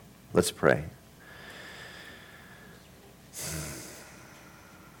Let's pray.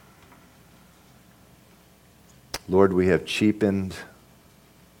 Lord, we have cheapened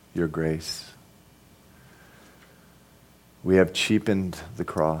your grace. We have cheapened the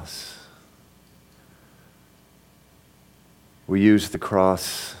cross. We use the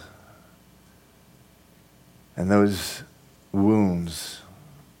cross and those wounds,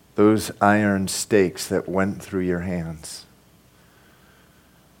 those iron stakes that went through your hands,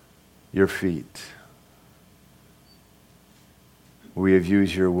 your feet. We have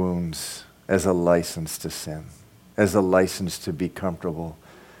used your wounds as a license to sin, as a license to be comfortable,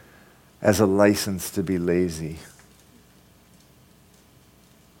 as a license to be lazy.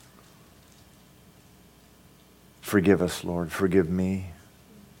 Forgive us, Lord. Forgive me.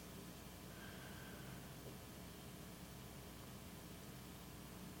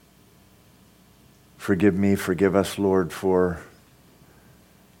 Forgive me, forgive us, Lord, for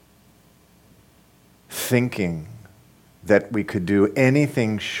thinking that we could do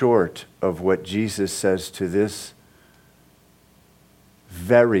anything short of what Jesus says to this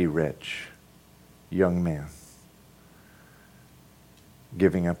very rich young man,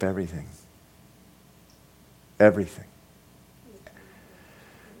 giving up everything. Everything.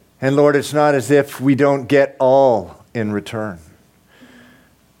 And Lord, it's not as if we don't get all in return.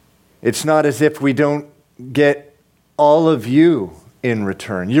 It's not as if we don't get all of you in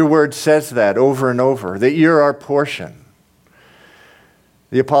return. Your word says that over and over, that you're our portion.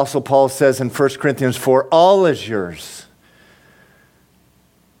 The Apostle Paul says in 1 Corinthians 4, all is yours.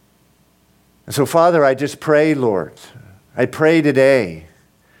 And so, Father, I just pray, Lord, I pray today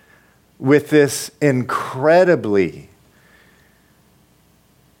with this incredibly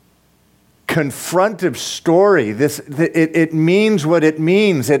confrontive story. It means what it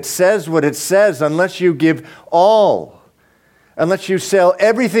means. It says what it says. Unless you give all, unless you sell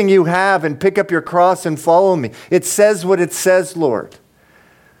everything you have and pick up your cross and follow me. It says what it says, Lord.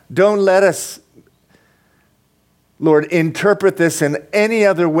 Don't let us, Lord, interpret this in any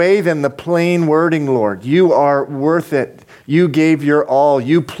other way than the plain wording, Lord. You are worth it. You gave your all.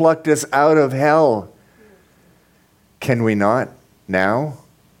 You plucked us out of hell. Can we not now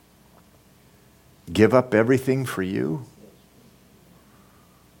give up everything for you?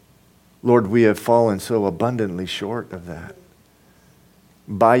 Lord, we have fallen so abundantly short of that.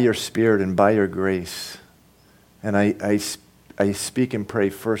 By your Spirit and by your grace. And I speak and pray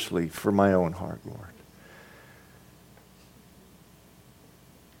firstly for my own heart, Lord.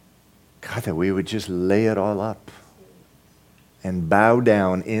 God, that we would just lay it all up and bow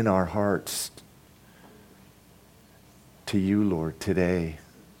down in our hearts to you, Lord, today.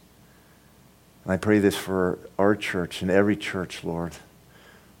 And I pray this for our church and every church, Lord,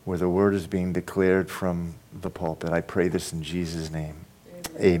 where the word is being declared from the pulpit. I pray this in Jesus' name.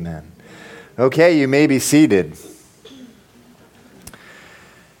 Amen. Okay, you may be seated.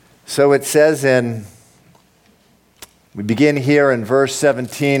 So it says we begin here in verse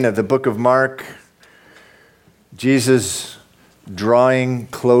 17 of the book of Mark, Jesus drawing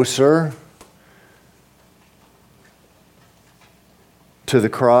closer to the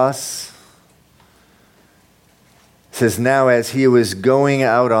cross. It says, now as he was going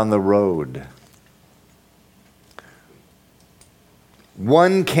out on the road,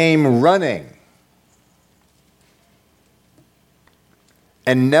 one came running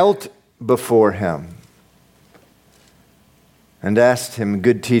and knelt before him and asked him,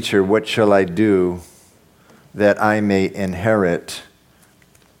 good teacher, what shall I do that I may inherit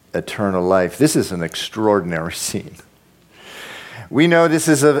eternal life? This is an extraordinary scene. We know this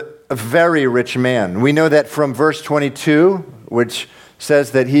is a very rich man. We know that from verse 22, which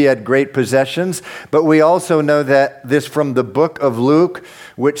says that he had great possessions, but we also know that this from the book of Luke,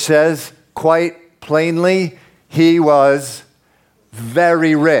 which says quite plainly, he was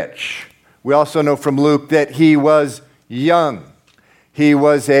very rich. We also know from Luke that he was young. He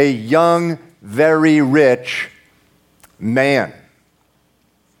was a young, very rich man.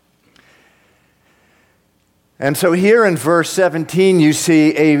 And so here in verse 17, you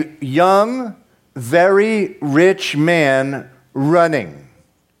see a young, very rich man running.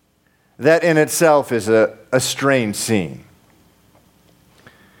 That in itself is a strange scene.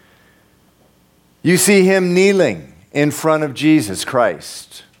 You see him kneeling in front of Jesus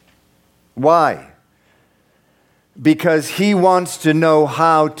Christ. Why? Because he wants to know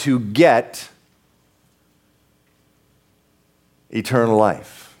how to get eternal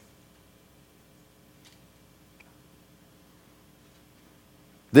life.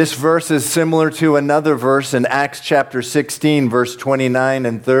 This verse is similar to another verse in Acts chapter 16, verse 29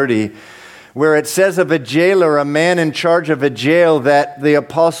 and 30, where it says of a jailer, a man in charge of a jail that the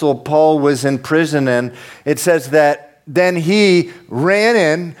Apostle Paul was in prison in. It says that then he ran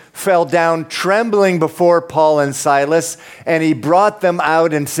in, fell down trembling before Paul and Silas, and he brought them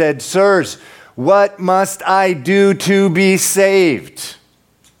out and said, "Sirs, what must I do to be saved?"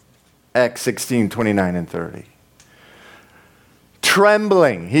 Acts 16, 29 and 30.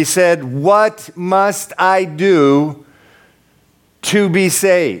 Trembling, he said, "What must I do to be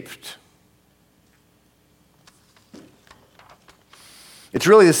saved?" It's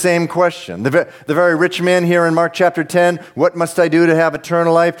really the same question. The very rich man here in Mark chapter 10, what must I do to have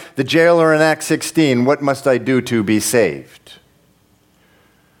eternal life? The jailer in Acts 16, what must I do to be saved?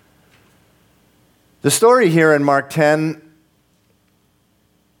 The story here in Mark 10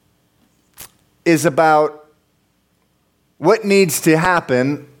 is about what needs to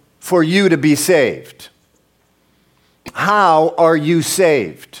happen for you to be saved. How are you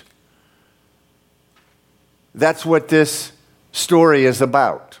saved? That's what this story is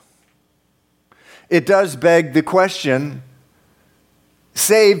about. It does beg the question,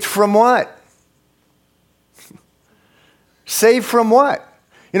 saved from what? Saved from what?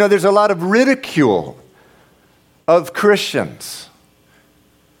 You know, there's a lot of ridicule of Christians.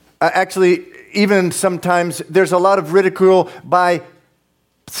 Actually, even sometimes there's a lot of ridicule by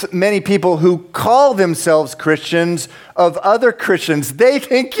many people who call themselves Christians of other Christians. They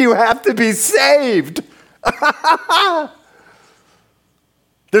think you have to be saved.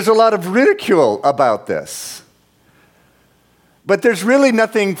 There's a lot of ridicule about this. But there's really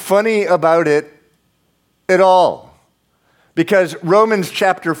nothing funny about it at all. Because Romans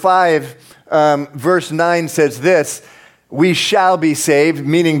chapter 5, verse 9 says this, "We shall be saved,"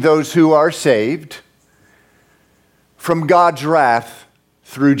 meaning those who are saved, "from God's wrath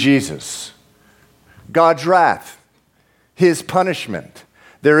through Jesus." God's wrath, his punishment.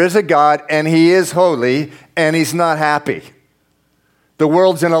 There is a God, and he is holy, and he's not happy. The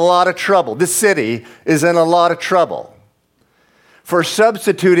world's in a lot of trouble. This city is in a lot of trouble for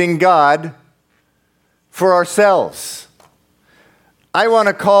substituting God for ourselves. I want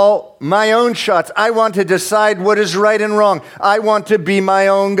to call my own shots. I want to decide what is right and wrong. I want to be my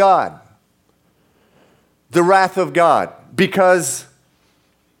own God. The wrath of God because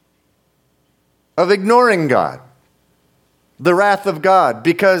of ignoring God. The wrath of God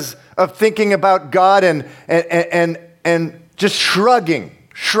because of thinking about God and just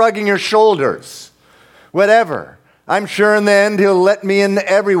shrugging your shoulders. Whatever. I'm sure in the end he'll let me and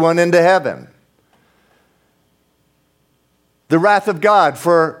everyone into heaven. The wrath of God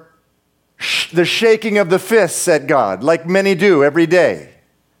for the shaking of the fists at God, like many do every day.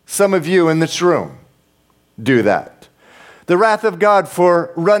 Some of you in this room do that. The wrath of God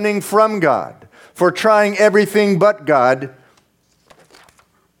for running from God, for trying everything but God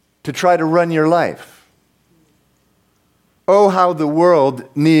to try to run your life. Oh, how the world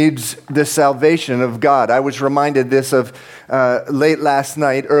needs the salvation of God. I was reminded this of late last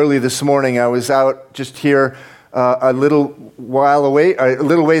night, early this morning. I was out just here a little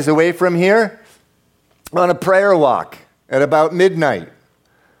ways away from here on a prayer walk at about midnight.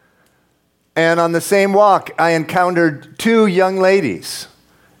 And on the same walk, I encountered two young ladies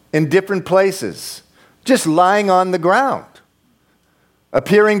in different places, just lying on the ground,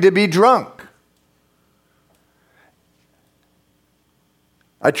 appearing to be drunk.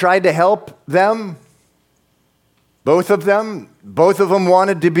 I tried to help them, both of them. Both of them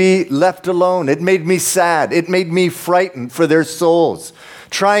wanted to be left alone. It made me sad. It made me frightened for their souls,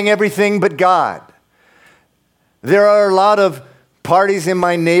 trying everything but God. There are a lot of parties in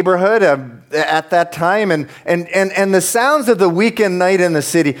my neighborhood at that time, and the sounds of the weekend night in the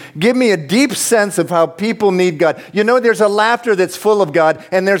city give me a deep sense of how people need God. You know, there's a laughter that's full of God,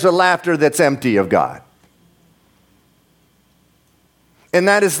 and there's a laughter that's empty of God. And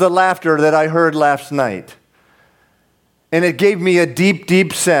that is the laughter that I heard last night. And it gave me a deep,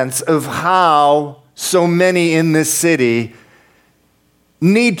 deep sense of how so many in this city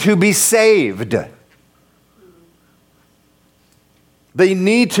need to be saved. They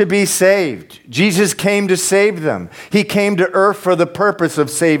need to be saved. Jesus came to save them. He came to earth for the purpose of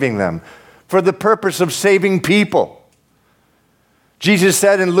saving them, for the purpose of saving people. Jesus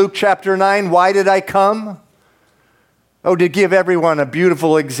said in Luke chapter 9, "Why did I come? Oh, to give everyone a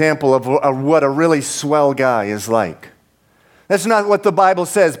beautiful example of what a really swell guy is like." That's not what the Bible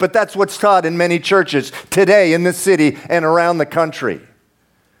says, but that's what's taught in many churches today in this city and around the country.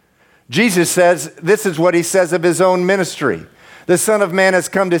 Jesus says, this is what he says of his own ministry. The Son of Man has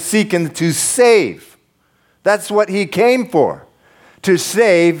come to seek and to save. That's what he came for, to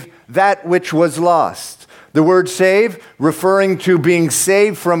save that which was lost. The word save, referring to being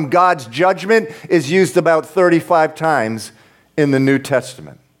saved from God's judgment, is used about 35 times in the New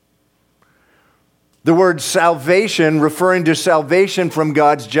Testament. The word salvation, referring to salvation from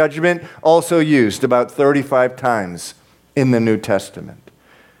God's judgment, also used about 35 times in the New Testament.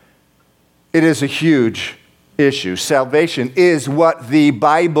 It is a huge issue. Salvation is what the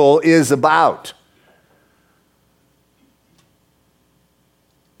Bible is about.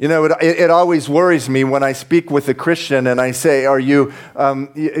 You know, it always worries me when I speak with a Christian and I say, are you,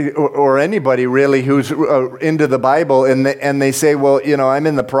 or anybody really who's into the Bible, and they say, well, you know, I'm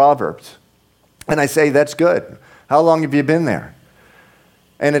in the Proverbs. And I say, that's good. How long have you been there?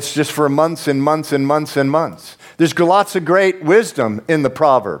 And it's just for months and months and months and months. There's lots of great wisdom in the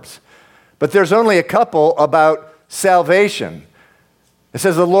Proverbs, but there's only a couple about salvation. It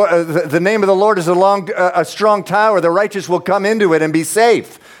says the name of the Lord is a strong tower. The righteous will come into it and be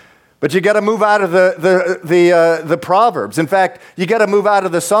safe. But you got to move out of the Proverbs. In fact, you got to move out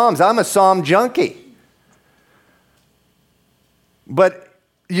of the Psalms. I'm a Psalm junkie. But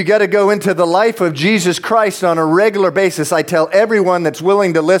you got to go into the life of Jesus Christ on a regular basis. I tell everyone that's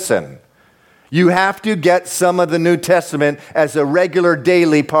willing to listen, you have to get some of the New Testament as a regular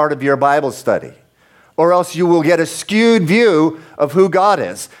daily part of your Bible study, or else you will get a skewed view of who God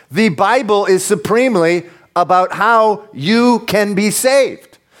is. The Bible is supremely about how you can be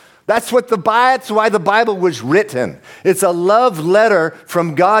saved. That's why the Bible was written. It's a love letter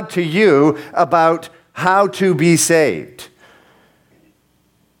from God to you about how to be saved.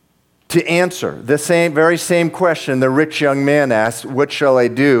 To answer the very same question the rich young man asked, what shall I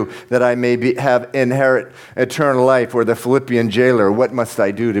do that I may inherit eternal life? Or the Philippian jailer, what must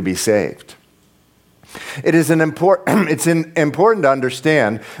I do to be saved? It's important to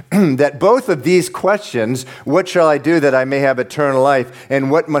understand that both of these questions, what shall I do that I may have eternal life,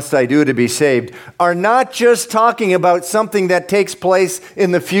 and what must I do to be saved, are not just talking about something that takes place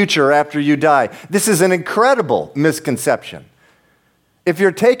in the future after you die. This is an incredible misconception. If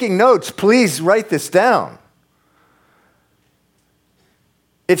you're taking notes, please write this down.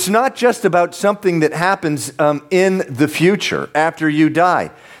 It's not just about something that happens in the future after you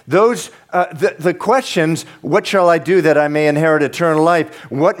die. The questions, what shall I do that I may inherit eternal life?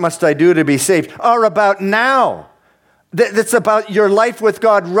 What must I do to be saved? Are about now. That's about your life with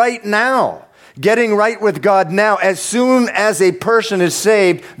God right now. Getting right with God now. As soon as a person is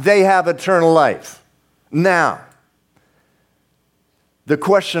saved, they have eternal life. Now, the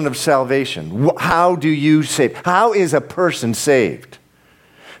question of salvation. How do you save? How is a person saved?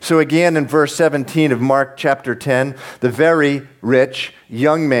 So again, in verse 17 of Mark chapter 10, the very rich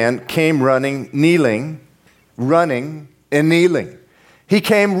young man came running and kneeling. He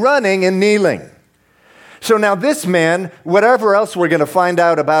came running and kneeling. So now this man, whatever else we're going to find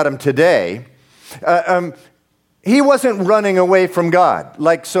out about him today, he wasn't running away from God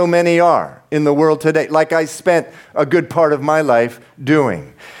like so many are in the world today, like I spent a good part of my life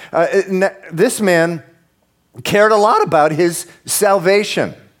doing. This man cared a lot about his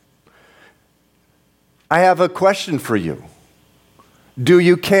salvation. I have a question for you. Do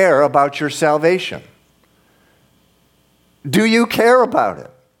you care about your salvation? Do you care about it?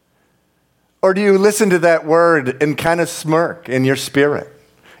 Or do you listen to that word and kind of smirk in your spirit?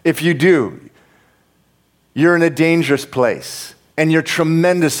 If you do, you're in a dangerous place and you're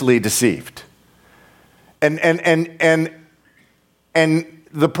tremendously deceived. And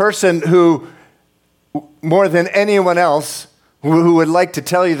the person who, more than anyone else, who would like to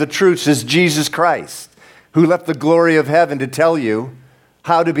tell you the truth is Jesus Christ, who left the glory of heaven to tell you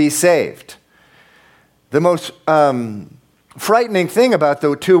how to be saved. The most frightening thing about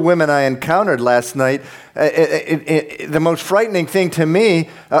the two women I encountered last night, the most frightening thing to me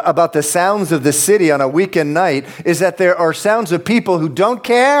about the sounds of the city on a weekend night is that there are sounds of people who don't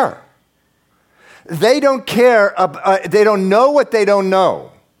care. They don't care. They don't know what they don't know.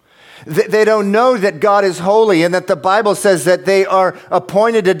 They don't know that God is holy and that the Bible says that they are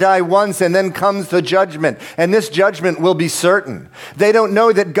appointed to die once and then comes the judgment. And this judgment will be certain. They don't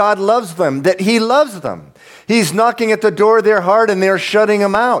know that God loves them, that He loves them. He's knocking at the door of their heart and they're shutting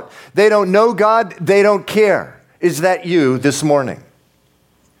Him out. They don't know God. They don't care. Is that you this morning?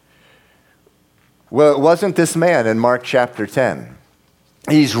 Well, it wasn't this man in Mark chapter 10.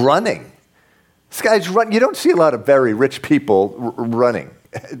 He's running. This guy's running. You don't see a lot of very rich people running.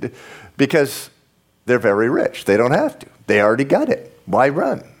 Because they're very rich. They don't have to. They already got it. Why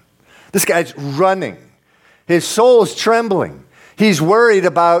run? This guy's running. His soul is trembling. He's worried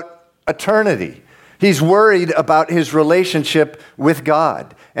about eternity. He's worried about his relationship with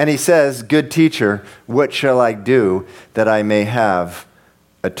God. And he says, "Good teacher, what shall I do that I may have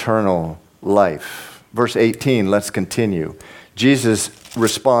eternal life?" Verse 18, let's continue. Jesus'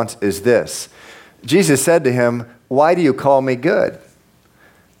 response is this. Jesus said to him, "Why do you call me good?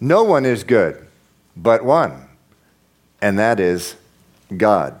 No one is good but one, and that is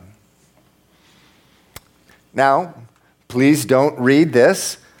God." Now, please don't read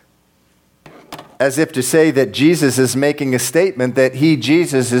this as if to say that Jesus is making a statement that he,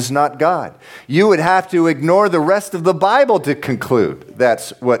 Jesus, is not God. You would have to ignore the rest of the Bible to conclude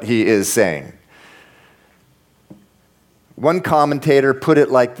that's what he is saying. One commentator put it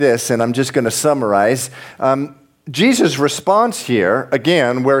like this, and I'm just going to summarize. Jesus' response here,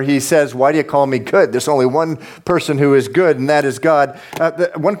 again, where he says, "Why do you call me good? There's only one person who is good, and that is God."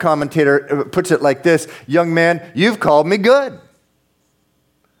 One commentator puts it like this: "Young man, you've called me good."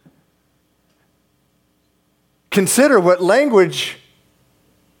 Consider what language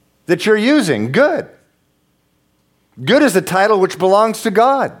that you're using. Good. Good is a title which belongs to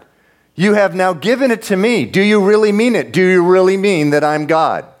God. You have now given it to me. Do you really mean it? Do you really mean that I'm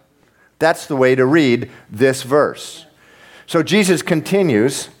God? That's the way to read this verse. So Jesus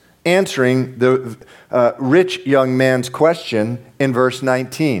continues answering the rich young man's question in verse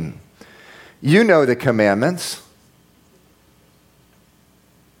 19. You know the commandments.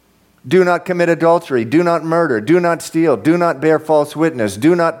 Do not commit adultery. Do not murder. Do not steal. Do not bear false witness.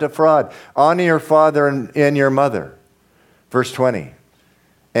 Do not defraud. Honor your father and your mother. Verse 20.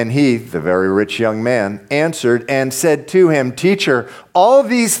 And he, the very rich young man, answered and said to him, "Teacher, all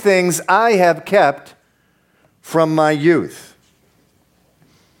these things I have kept from my youth."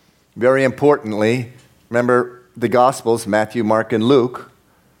 Very importantly, remember the Gospels, Matthew, Mark, and Luke.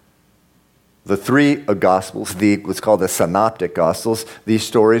 The three Gospels, what's called the Synoptic Gospels, these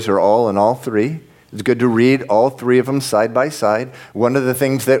stories are all in all three. It's good to read all three of them side by side. One of the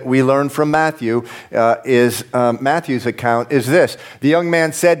things that we learn from Matthew is Matthew's account is this. The young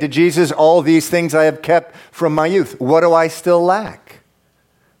man said to Jesus, "All these things I have kept from my youth. What do I still lack?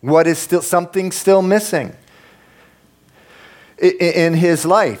 What is something still missing in his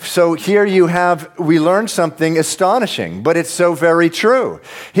life?" So here we learn something astonishing, but it's so very true.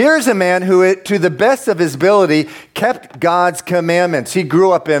 Here's a man who, to the best of his ability, kept God's commandments. He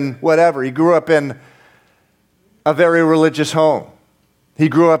grew up in He grew up in a very religious home. He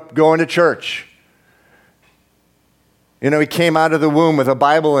grew up going to church. He came out of the womb with a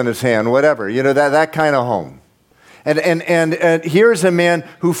Bible in his hand, whatever. That kind of home. And here's a man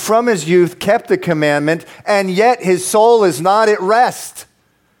who from his youth kept the commandment, and yet his soul is not at rest.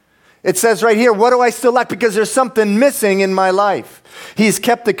 It says right here, what do I still lack? Because there's something missing in my life. He's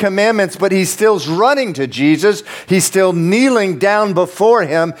kept the commandments, but he's still running to Jesus. He's still kneeling down before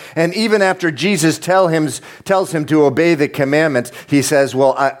him. And even after Jesus tells him to obey the commandments, he says,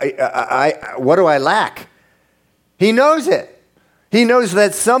 well, what do I lack? He knows it. He knows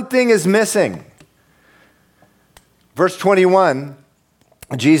that something is missing. Verse 21,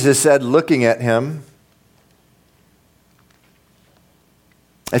 Jesus said, looking at him,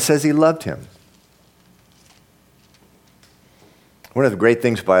 it says he loved him. One of the great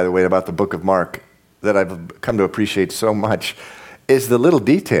things, by the way, about the book of Mark that I've come to appreciate so much is the little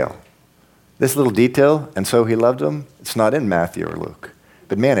detail. This little detail, and so he loved him, it's not in Matthew or Luke.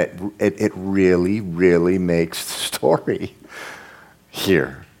 But man, it really, really makes the story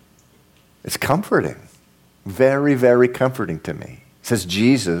here. It's comforting. Very, very comforting to me. It says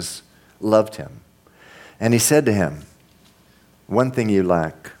Jesus loved him. And he said to him, one thing you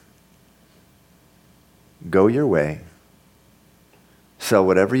lack. Go your way, sell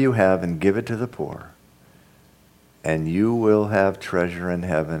whatever you have and give it to the poor, and you will have treasure in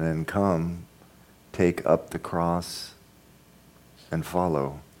heaven, and come, take up the cross and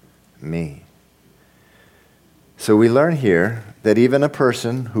follow me. So we learn here that even a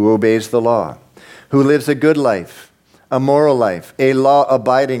person who obeys the law, who lives a good life, a moral life, a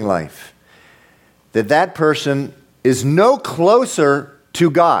law-abiding life, that person is no closer to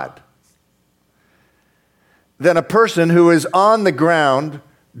God than a person who is on the ground,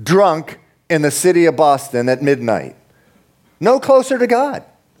 drunk in the city of Boston at midnight. No closer to God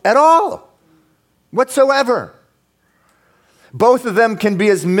at all, whatsoever. Both of them can be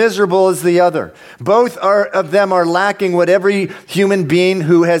as miserable as the other. Both of them are lacking what every human being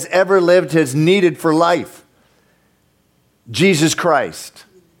who has ever lived has needed for life. Jesus Christ,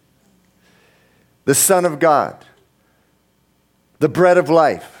 the Son of God, the bread of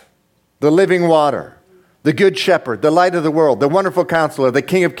life, the living water, the good shepherd, the light of the world, the wonderful counselor, the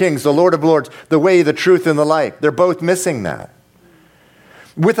King of kings, the Lord of lords, the way, the truth, and the life. They're both missing that.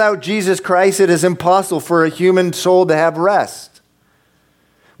 Without Jesus Christ, it is impossible for a human soul to have rest.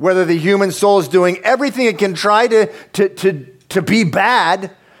 Whether the human soul is doing everything it can try to be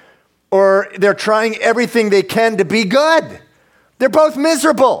bad, or they're trying everything they can to be good. They're both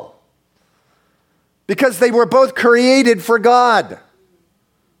miserable because they were both created for God.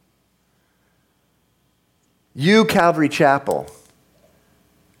 You, Calvary Chapel,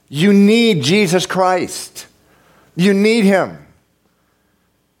 you need Jesus Christ. You need him.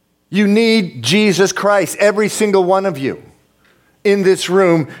 You need Jesus Christ, every single one of you. In this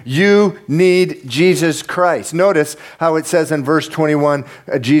room, you need Jesus Christ. Notice how it says in verse 21,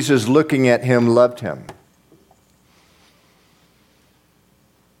 Jesus looking at him loved him.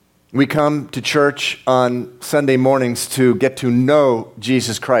 We come to church on Sunday mornings to get to know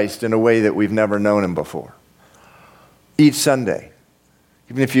Jesus Christ in a way that we've never known him before. Each Sunday.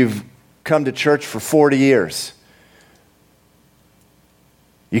 Even if you've come to church for 40 years,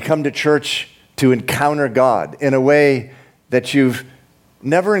 you come to church to encounter God in a way that you've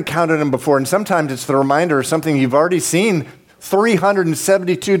never encountered him before. And sometimes it's the reminder of something you've already seen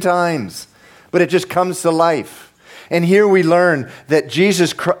 372 times, but it just comes to life. And here we learn that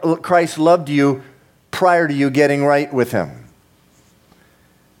Jesus Christ loved you prior to you getting right with him.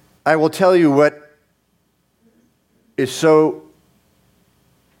 I will tell you what is so...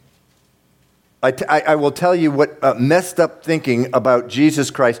 I will tell you what messed up thinking about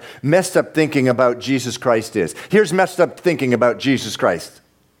Jesus Christ is. Here's messed up thinking about Jesus Christ.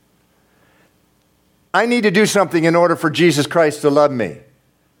 I need to do something in order for Jesus Christ to love me.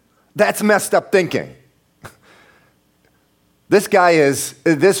 That's messed up thinking.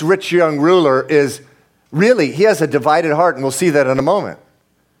 This rich young ruler he has a divided heart, and we'll see that in a moment.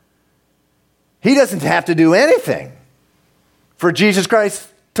 He doesn't have to do anything for Jesus Christ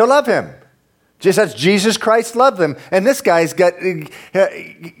to love him. Just as Jesus Christ loved them. And this guy's got, we're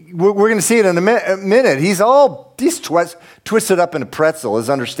going to see it in a minute. He's twisted up in a pretzel, his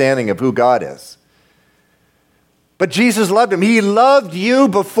understanding of who God is. But Jesus loved him. He loved you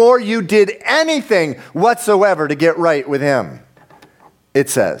before you did anything whatsoever to get right with him, it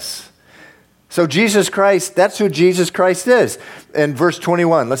says. So Jesus Christ, that's who Jesus Christ is. In verse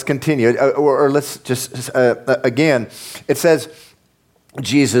 21, let's continue. Or let's just, again, it says,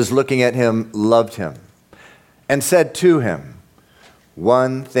 Jesus, looking at him, loved him and said to him,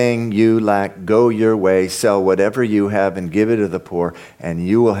 one thing you lack, go your way, sell whatever you have and give it to the poor, and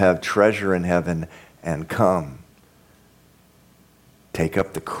you will have treasure in heaven, and come. Take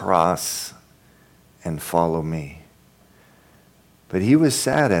up the cross and follow me. But he was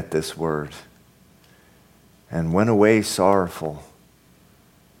sad at this word and went away sorrowful,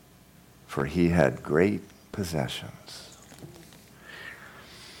 for he had great possessions.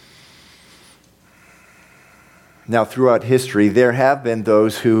 Now, throughout history, there have been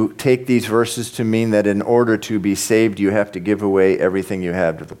those who take these verses to mean that in order to be saved, you have to give away everything you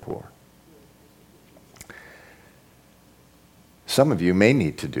have to the poor. Some of you may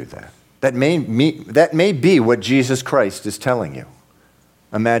need to do that. That may be what Jesus Christ is telling you.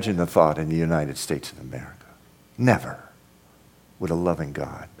 Imagine the thought in the United States of America. Never would a loving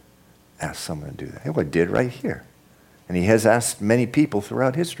God ask someone to do that. He did right here. And he has asked many people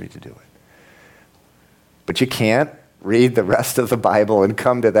throughout history to do it. But you can't read the rest of the Bible and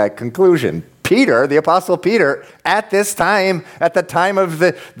come to that conclusion. Peter, the Apostle Peter, at this time, at the time of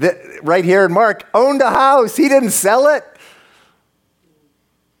the right here in Mark, owned a house. He didn't sell it.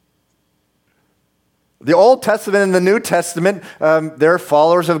 The Old Testament and the New Testament, there are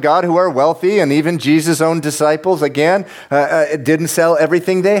followers of God who are wealthy, and even Jesus' own disciples, again, didn't sell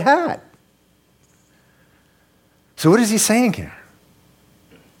everything they had. So what is he saying here?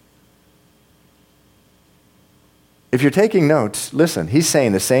 If you're taking notes, listen, he's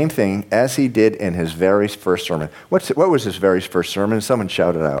saying the same thing as he did in his very first sermon. What was his very first sermon? Someone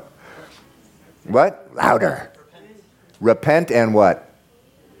shouted out. What? Louder. Repent and what?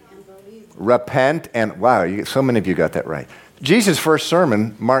 Repent and, wow, so many of you got that right. Jesus' first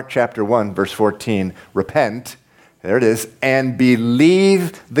sermon, Mark chapter 1, verse 14, repent, there it is, and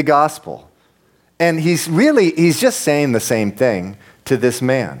believe the gospel. And he's just saying the same thing to this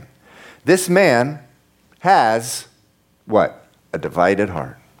man. This man has what? A divided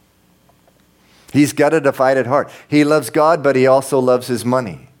heart. He's got a divided heart. He loves God, but he also loves his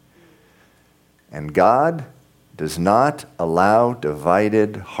money. And God does not allow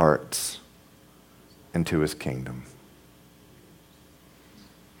divided hearts into his kingdom.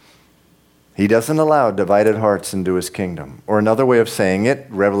 He doesn't allow divided hearts into his kingdom. Or another way of saying it,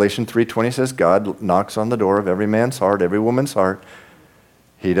 Revelation 3:20 says, God knocks on the door of every man's heart, every woman's heart.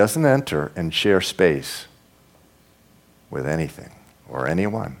 He doesn't enter and share space with anything or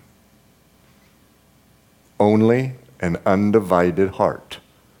anyone. Only an undivided heart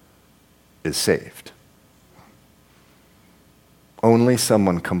is saved. Only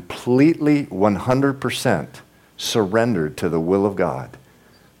someone completely 100% surrendered to the will of God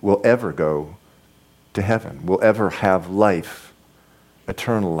will ever go to heaven, will ever have life,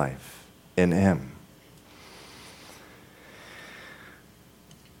 eternal life in Him.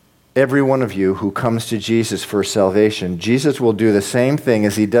 Every one of you who comes to Jesus for salvation, Jesus will do the same thing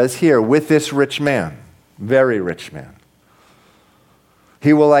as He does here with this rich man, very rich man.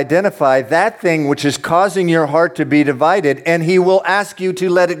 He will identify that thing which is causing your heart to be divided, and He will ask you to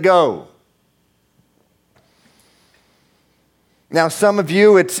let it go. Now, some of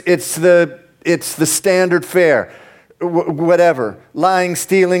you, it's the standard fare, whatever. Lying,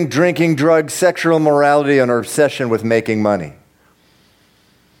 stealing, drinking, drugs, sexual immorality, and obsession with making money.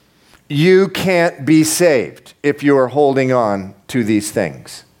 You can't be saved if you are holding on to these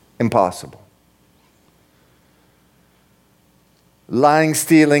things. Impossible. Lying,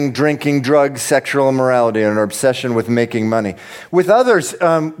 stealing, drinking, drugs, sexual immorality, and an obsession with making money. With others,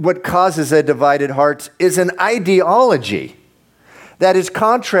 what causes a divided heart is an ideology that is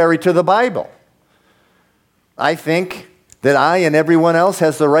contrary to the Bible. I think that I and everyone else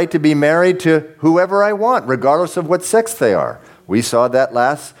has the right to be married to whoever I want, regardless of what sex they are. We saw that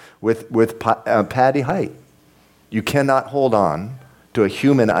last with Patty Height. You cannot hold on to a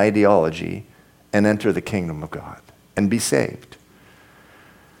human ideology and enter the kingdom of God and be saved.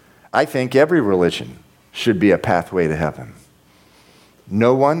 I think every religion should be a pathway to heaven.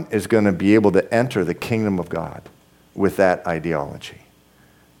 No one is going to be able to enter the kingdom of God with that ideology.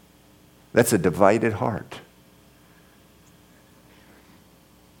 That's a divided heart.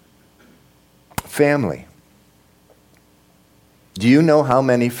 Family. Do you know how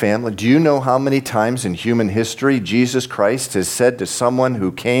many times in human history Jesus Christ has said to someone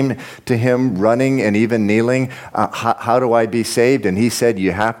who came to Him running and even kneeling, how do I be saved? And He said,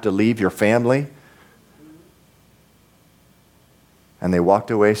 you have to leave your family. And they walked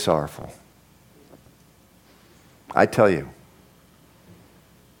away sorrowful. I tell you,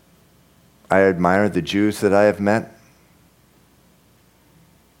 I admire the Jews that I have met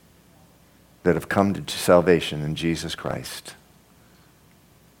that have come to salvation in Jesus Christ.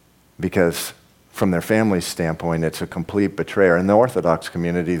 Because from their family's standpoint, it's a complete betrayal. In the Orthodox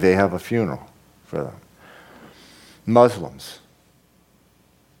community, they have a funeral for them. Muslims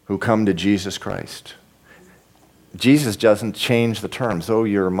who come to Jesus Christ. Jesus doesn't change the terms. Oh,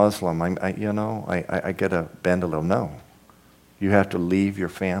 you're a Muslim. I get to bend a little. No. You have to leave your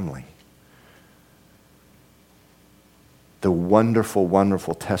family. The wonderful,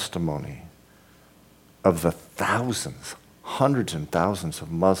 wonderful testimony of the thousands, hundreds and thousands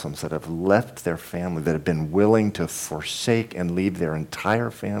of Muslims that have left their family, that have been willing to forsake and leave their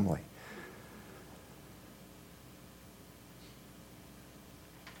entire family.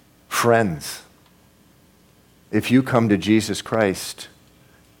 Friends, if you come to Jesus Christ,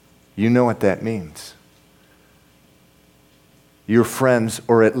 you know what that means. Your friends,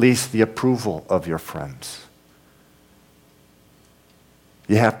 or at least the approval of your friends.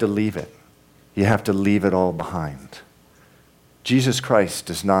 You have to leave it. You have to leave it all behind. Jesus Christ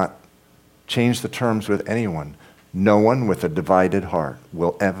does not change the terms with anyone. No one with a divided heart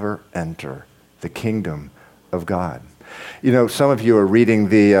will ever enter the kingdom of God. You know, some of you are reading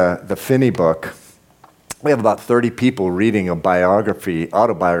the Finney book. We have about 30 people reading a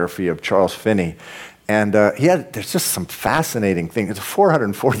autobiography of Charles Finney. And there's just some fascinating things. It's a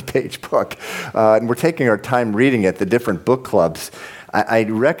 440-page book. And we're taking our time reading it, the different book clubs. I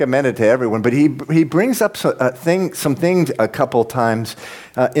recommend it to everyone, but he brings up some things a couple times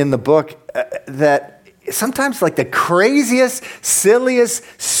in the book that sometimes like the craziest, silliest,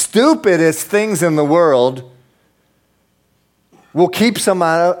 stupidest things in the world will keep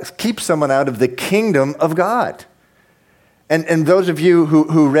someone out of the kingdom of God. And those of you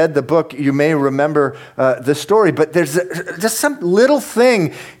who read the book, you may remember the story, but there's just some little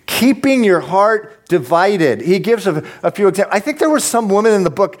thing keeping your heart divided. He gives a few examples. I think there was some woman in the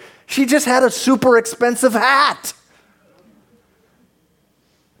book, she just had a super expensive hat.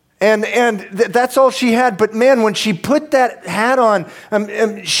 And that's all she had. But man, when she put that hat on,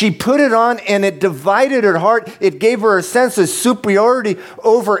 she put it on and it divided her heart. It gave her a sense of superiority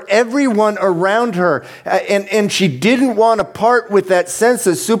over everyone around her. And she didn't want to part with that sense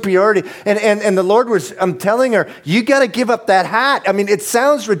of superiority. And the Lord was telling her, you got to give up that hat. I mean, it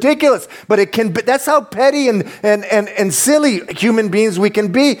sounds ridiculous, but that's how petty and silly human beings we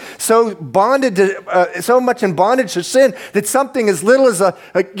can be. So bonded to, so much in bondage to sin that something as little as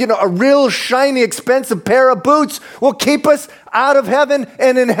a real shiny, expensive pair of boots will keep us out of heaven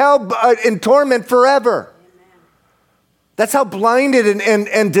and in hell, in torment forever. That's how blinded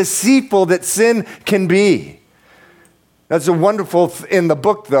and deceitful that sin can be. That's a wonderful, in the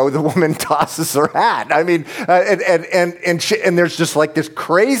book though, the woman tosses her hat. I mean, and there's just like this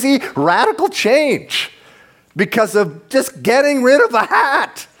crazy radical change because of just getting rid of a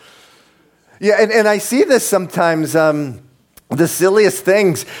hat. Yeah, and I see this sometimes, the silliest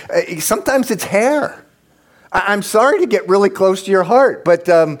things. Sometimes it's hair. I'm sorry to get really close to your heart, but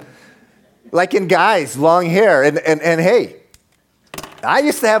like in guys, long hair, and hey, I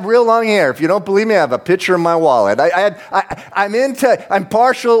used to have real long hair. If you don't believe me, I have a picture in my wallet. I'm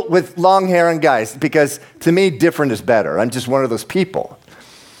partial with long hair and guys because to me, different is better. I'm just one of those people.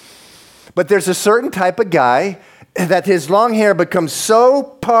 But there's a certain type of guy that his long hair becomes so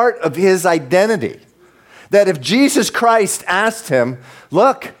part of his identity that if Jesus Christ asked him,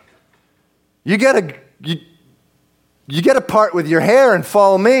 look, you got to part with your hair and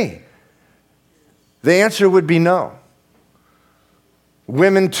follow me, the answer would be no.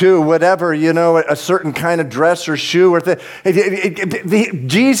 Women too, whatever, a certain kind of dress or shoe or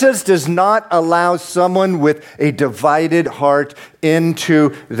Jesus does not allow someone with a divided heart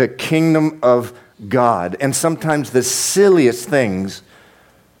into the kingdom of God. And sometimes the silliest things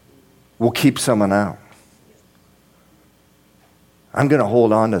will keep someone out. I'm going to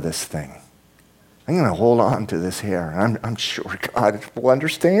hold on to this thing. I'm going to hold on to this hair. I'm sure God will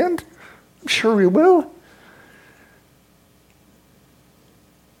understand. I'm sure He will.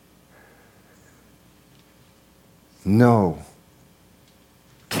 No.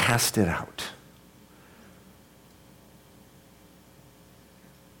 Cast it out.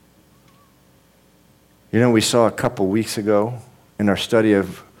 We saw a couple weeks ago in our study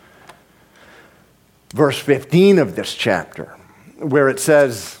of verse 15 of this chapter, where it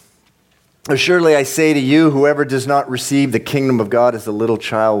says, "Surely I say to you, whoever does not receive the kingdom of God as a little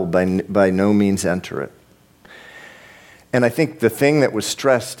child will by no means enter it." And I think the thing that was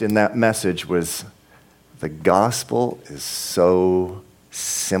stressed in that message was the gospel is so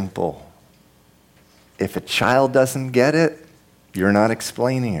simple. If a child doesn't get it, you're not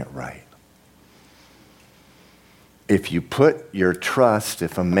explaining it right. If you put your trust,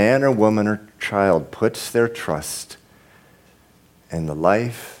 if a man or woman or child puts their trust in the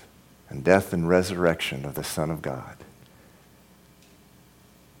life and death and resurrection of the Son of God,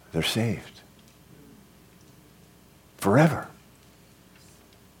 they're saved. Forever.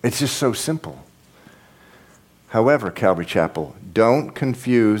 It's just so simple. However, Calvary Chapel, don't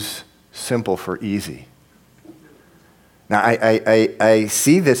confuse simple for easy. Now, I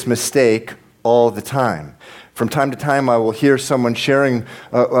see this mistake all the time. From time to time, I will hear someone sharing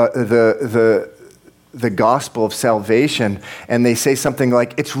the gospel of salvation, and they say something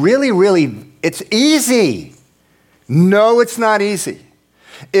like, it's it's easy. No, it's not easy.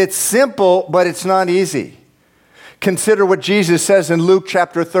 It's simple, but it's not easy. Consider what Jesus says in Luke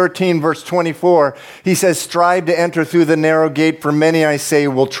chapter 13, verse 24. He says, "Strive to enter through the narrow gate, for many, I say,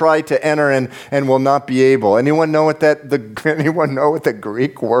 will try to enter and will not be able." Anyone know what the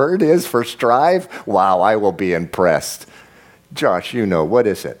Greek word is for strive? Wow, I will be impressed. Josh, what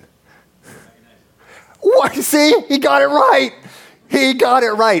is it? What? See, he got it right. He got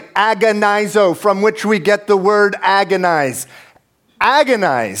it right. Agonizo, from which we get the word agonize.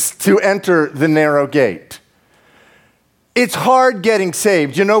 Agonize to enter the narrow gate. It's hard getting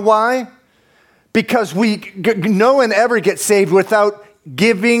saved. You know why? Because no one ever gets saved without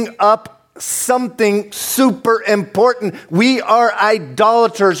giving up something super important. We are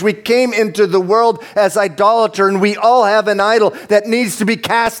idolaters. We came into the world as idolater, and we all have an idol that needs to be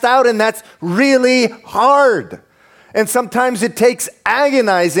cast out, and that's really hard. And sometimes it takes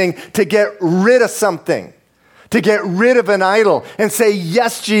agonizing to get rid of something. To get rid of an idol and say,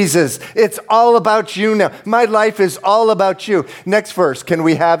 "Yes, Jesus, it's all about you now. My life is all about you." Next verse, can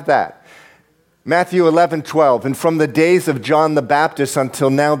we have that? Matthew 11:12, "And from the days of John the Baptist until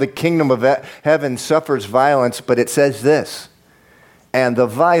now, the kingdom of heaven suffers violence," but it says this, "and the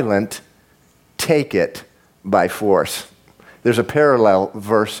violent take it by force." There's a parallel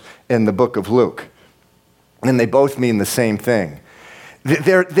verse in the book of Luke, and they both mean the same thing.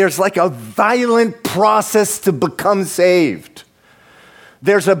 There's like a violent process to become saved.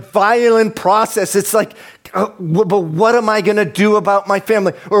 There's a violent process. It's like, but what am I going to do about my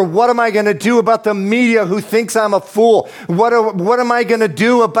family? Or what am I going to do about the media who thinks I'm a fool? What am I going to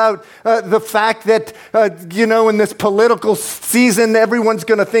do about the fact that, in this political season, everyone's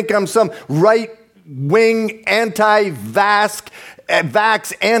going to think I'm some right-wing, anti-vax,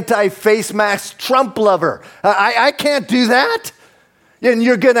 anti-face mask Trump lover? I can't do that. And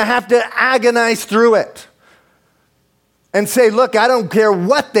you're going to have to agonize through it. and say, look, I don't care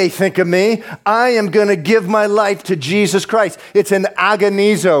what they think of me. I am going to give my life to Jesus Christ. It's an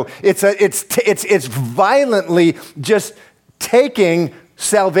agonizo. It's violently just taking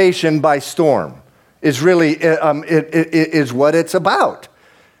salvation by storm is really is what it's about.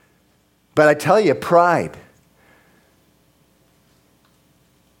 But I tell you, pride.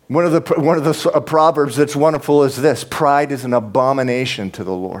 One of the proverbs that's wonderful is this: pride is an abomination to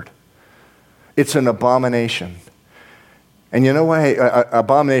the Lord. It's an abomination. And you know why?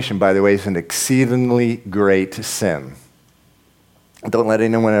 Abomination, by the way, is an exceedingly great sin. Don't let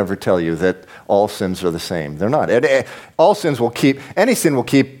anyone ever tell you that all sins are the same. They're not. All sins any sin will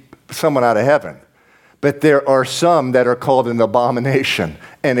keep someone out of heaven. But there are some that are called an abomination,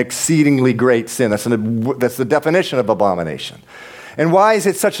 an exceedingly great sin. That's the definition of abomination. And why is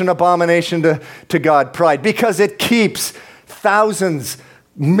it such an abomination to God? Pride. Because it keeps thousands,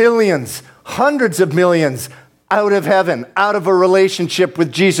 millions, hundreds of millions out of heaven, out of a relationship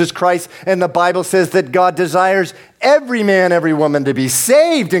with Jesus Christ. And the Bible says that God desires every man, every woman to be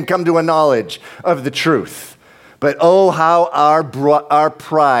saved and come to a knowledge of the truth. But oh, how our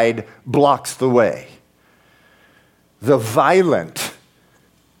pride blocks the way. The violent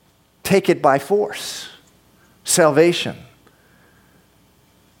take it by force. Salvation.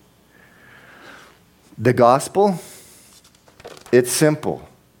 The gospel, it's simple.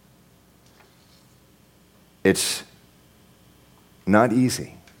 It's not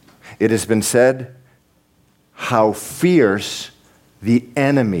easy. It has been said how fierce the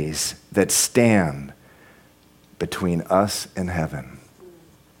enemies that stand between us and heaven.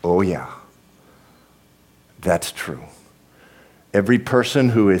 Oh yeah, that's true. Every person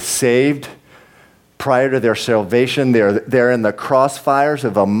who is saved, prior to their salvation, they're in the crossfires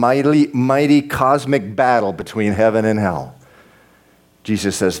of a mighty cosmic battle between heaven and hell.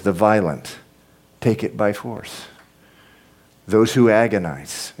 Jesus says, the violent take it by force. Those who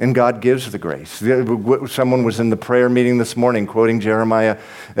agonize. And God gives the grace. Someone was in the prayer meeting this morning quoting Jeremiah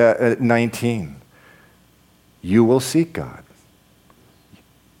 19. You will seek God.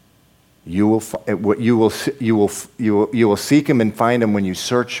 You will seek him and find him when you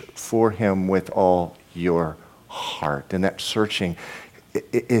search for him with all your heart. And that searching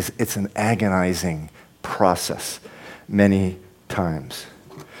it's an agonizing process many times.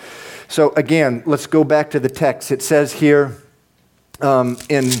 So again, let's go back to the text. It says here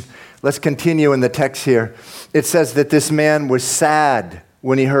let's continue in the text here. It says that this man was sad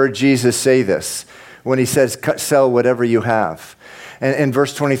when he heard Jesus say this, when he says, sell whatever you have. And in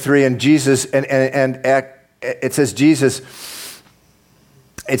verse 23, and Jesus, it says Jesus,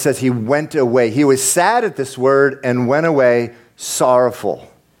 it says he went away. He was sad at this word and went away sorrowful.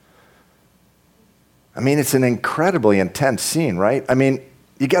 I mean, it's an incredibly intense scene, right? I mean,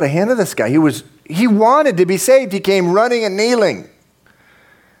 you got to hand to this guy. He wanted to be saved. He came running and kneeling.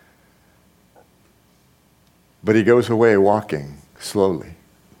 But he goes away walking slowly.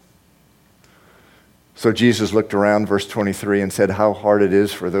 So Jesus looked around, verse 23, and said, how hard it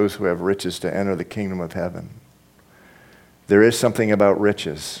is for those who have riches to enter the kingdom of heaven. There is something about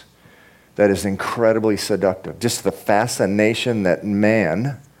riches that is incredibly seductive. Just the fascination that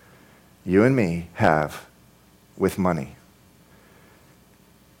man, you and me, have with money.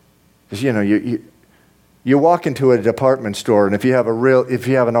 Because, you know, you walk into a department store, and if you have an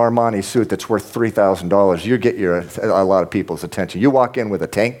Armani suit that's worth $3,000, you get a lot of people's attention. You walk in with a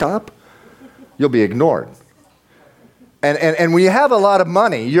tank top, you'll be ignored. And when you have a lot of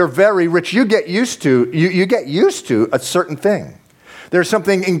money, you're very rich. You get used to a certain thing. There's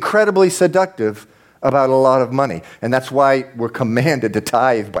something incredibly seductive about a lot of money. And that's why we're commanded to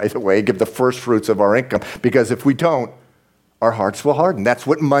tithe, by the way, give the first fruits of our income. Because if we don't, our hearts will harden. That's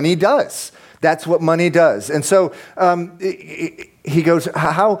what money does. That's what money does. And so he goes,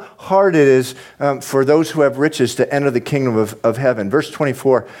 how hard it is for those who have riches to enter the kingdom of heaven. Verse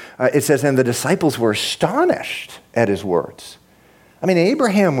 24, it says, and the disciples were astonished at his words. I mean,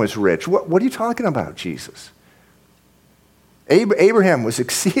 Abraham was rich. What are you talking about, Jesus? Abraham was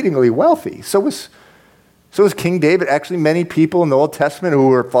exceedingly wealthy. So was King David. Actually, many people in the Old Testament who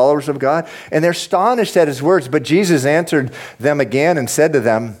were followers of God. And they're astonished at his words. But Jesus answered them again and said to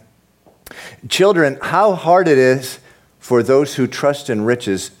them, children, how hard it is for those who trust in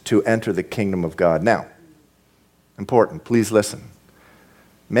riches to enter the kingdom of God. Now, important, please listen.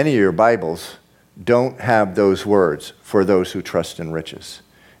 Many of your Bibles don't have those words, for those who trust in riches.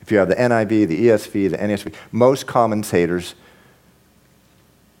 If you have the NIV, the ESV, the NASB, most commentators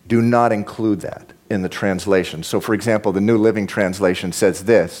do not include that in the translation. So, for example, the New Living Translation says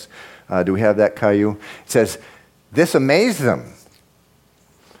this. Do we have that, Caillou? It says, this amazed them.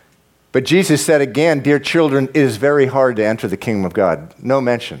 But Jesus said again, dear children, it is very hard to enter the kingdom of God. No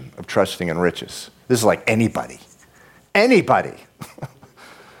mention of trusting in riches. This is like anybody. Anybody.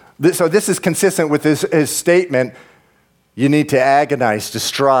 So this is consistent with his statement, you need to agonize, to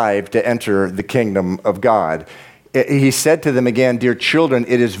strive to enter the kingdom of God. He said to them again, dear children,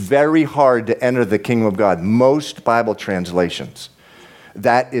 it is very hard to enter the kingdom of God. Most Bible translations,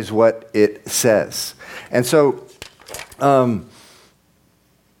 that is what it says. And so,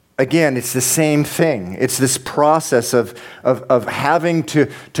 again, it's the same thing. It's this process of having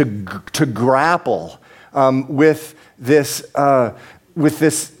to grapple with this,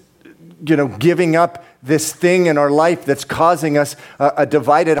 giving up this thing in our life that's causing us a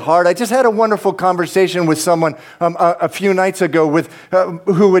divided heart. I just had a wonderful conversation with someone a few nights ago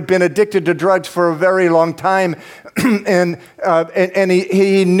who had been addicted to drugs for a very long time, and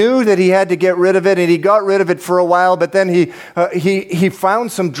he knew that he had to get rid of it, and he got rid of it for a while, but then he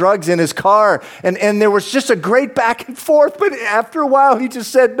found some drugs in his car, and there was just a great back and forth, but after a while he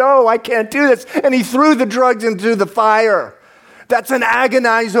just said, no, I can't do this, and he threw the drugs into the fire. That's an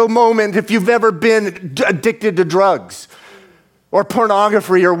agonizo moment if you've ever been addicted to drugs or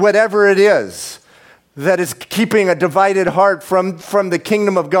pornography or whatever it is that is keeping a divided heart from the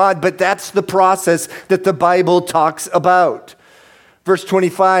kingdom of God. But that's the process that the Bible talks about. Verse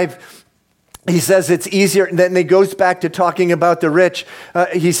 25, he says it's easier, and then he goes back to talking about the rich.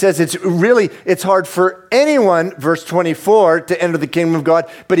 He says it's hard for anyone, verse 24, to enter the kingdom of God.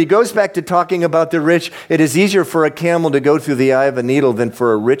 But he goes back to talking about the rich. It is easier for a camel to go through the eye of a needle than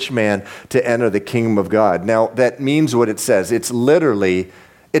for a rich man to enter the kingdom of God. Now, that means what it says. It's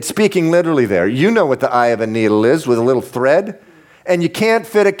speaking literally there. You know what the eye of a needle is with a little thread, and you can't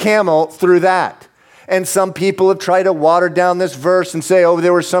fit a camel through that. And some people have tried to water down this verse and say,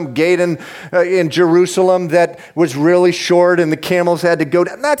 there was some gate in Jerusalem that was really short and the camels had to go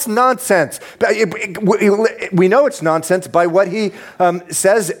down. That's nonsense. We know it's nonsense by what he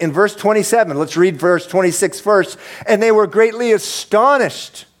says in verse 27. Let's read verse 26 first. And they were greatly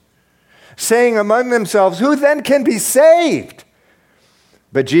astonished, saying among themselves, who then can be saved?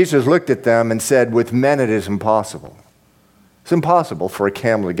 But Jesus looked at them and said, with men it is impossible. It's impossible for a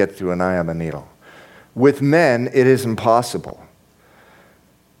camel to get through an eye of a needle. With men, it is impossible.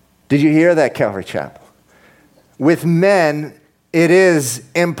 Did you hear that, Calvary Chapel? With men, it is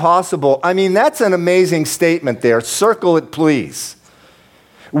impossible. I mean, that's an amazing statement there. Circle it, please.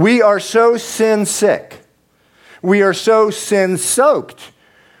 We are so sin sick. We are so sin soaked.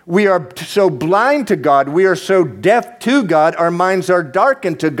 We are so blind to God. We are so deaf to God. Our minds are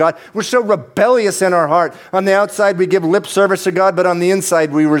darkened to God. We're so rebellious in our heart. On the outside, we give lip service to God, but on the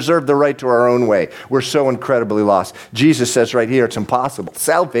inside, we reserve the right to our own way. We're so incredibly lost. Jesus says right here, it's impossible.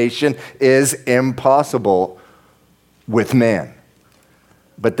 Salvation is impossible with man.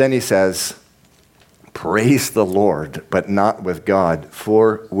 But then he says, praise the Lord, but not with God,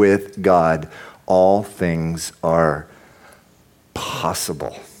 for with God all things are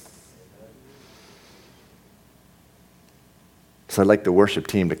possible. So I'd like the worship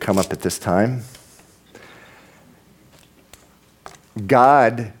team to come up at this time.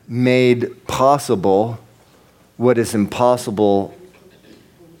 God made possible what is impossible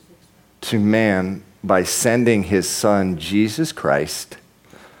to man by sending his son, Jesus Christ,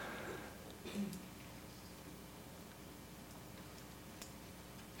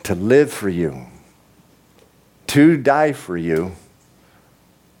 to live for you, to die for you,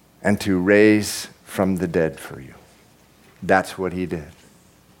 and to raise from the dead for you. That's what he did.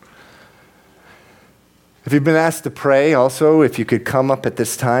 If you've been asked to pray also, if you could come up at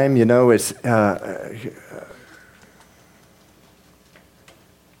this time, it's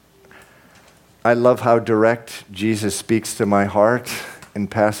I love how direct Jesus speaks to my heart in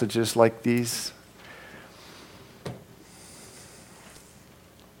passages like these.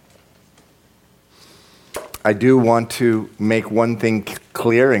 I do want to make one thing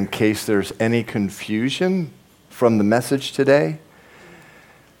clear in case there's any confusion from the message today.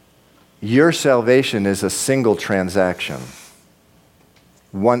 Your salvation is a single transaction,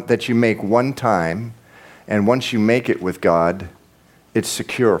 one that you make one time, and once you make it with God, it's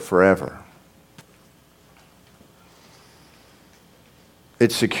secure forever.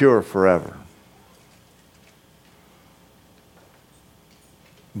 It's secure forever.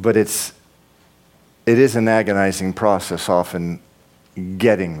 But it is an agonizing process often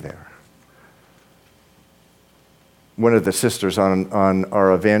getting there. One of the sisters on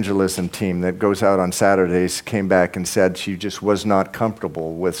our evangelism team that goes out on Saturdays came back and said she just was not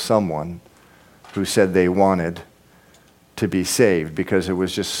comfortable with someone who said they wanted to be saved because it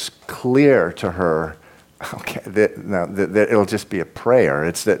was just clear to her Okay, it'll just be a prayer.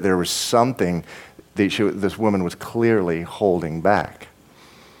 It's that there was something that this woman was clearly holding back.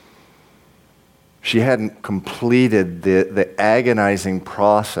 She hadn't completed the agonizing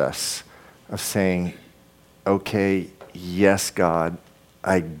process of saying, okay, yes, God,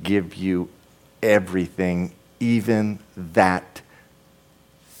 I give you everything, even that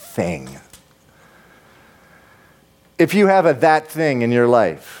thing. If you have that thing in your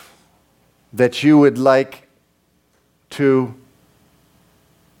life that you would like to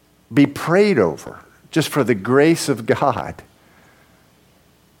be prayed over, just for the grace of God,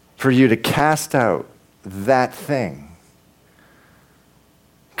 for you to cast out that thing,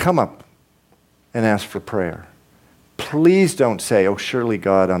 come up and ask for prayer. Please don't say, oh, surely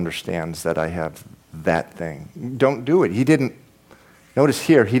God understands that I have that thing. Don't do it. He didn't, notice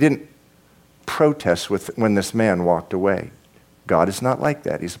here, he didn't protest when this man walked away. God is not like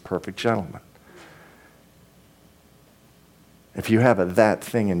that. He's a perfect gentleman. If you have that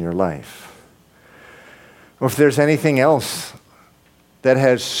thing in your life, or if there's anything else that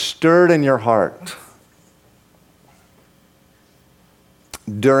has stirred in your heart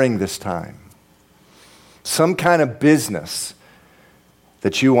during this time, some kind of business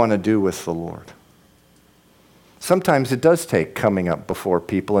that you want to do with the Lord. Sometimes it does take coming up before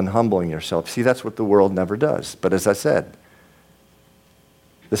people and humbling yourself. See, that's what the world never does. But as I said,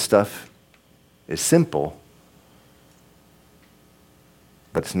 this stuff is simple,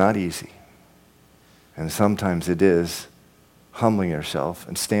 but it's not easy. And sometimes it is humbling yourself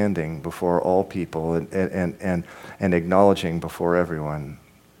and standing before all people and acknowledging before everyone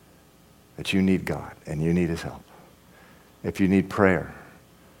that you need God and you need His help. If you need prayer,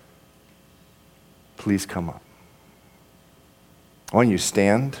 please come up. I want you to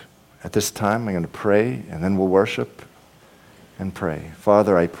stand at this time. I'm going to pray, and then we'll worship and pray.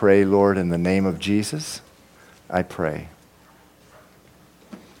 Father, I pray, Lord, in the name of Jesus, I pray.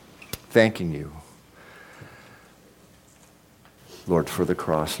 Thanking you, Lord, for the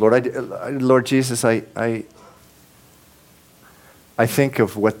cross. Lord Jesus, I think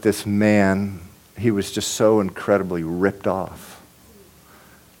of what this man, he was just so incredibly ripped off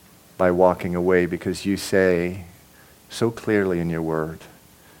by walking away, because you say so clearly in your word,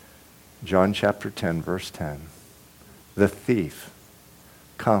 John chapter 10, verse 10, the thief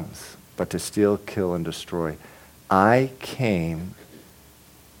comes but to steal, kill, and destroy. I came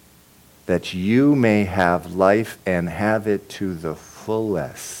that you may have life and have it to the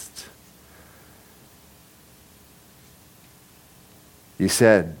fullest. You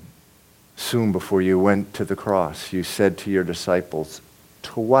said, soon before you went to the cross, you said to your disciples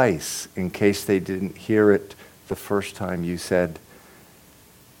twice, in case they didn't hear it the first time, you said,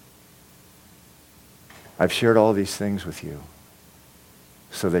 I've shared all these things with you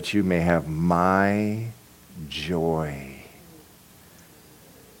so that you may have my joy.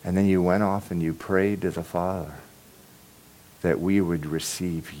 And then you went off and you prayed to the Father that we would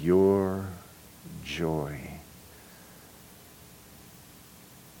receive your joy.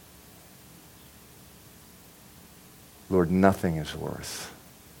 Lord, nothing is worth,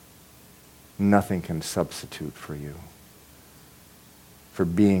 nothing can substitute for you, for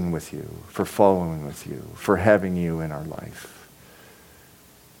being with you, for following with you, for having you in our life,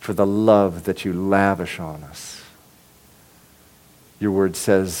 for the love that you lavish on us. Your word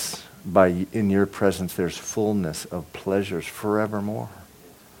says, in your presence there's fullness of pleasures forevermore.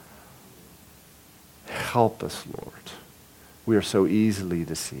 Help us, Lord. We are so easily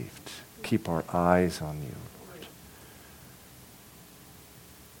deceived. Keep our eyes on you, Lord.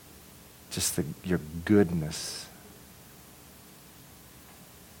 Just your goodness.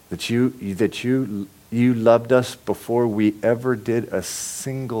 That you loved us before we ever did a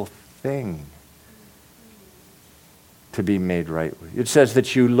single thing to be made right with you. It says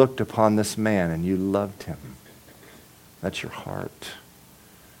that you looked upon this man and you loved him. That's your heart.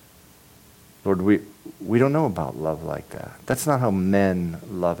 Lord, we don't know about love like that. That's not how men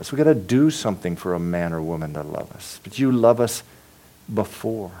love us. We've got to do something for a man or woman to love us. But you love us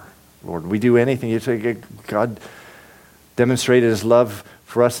before, Lord. We do anything. You say God demonstrated his love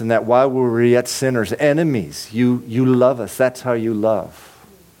for us in that while we were yet sinners, enemies, you love us. That's how you love.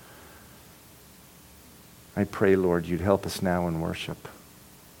 I pray, Lord, you'd help us now in worship,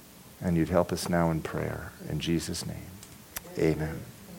 and you'd help us now in prayer. In Jesus' name, amen.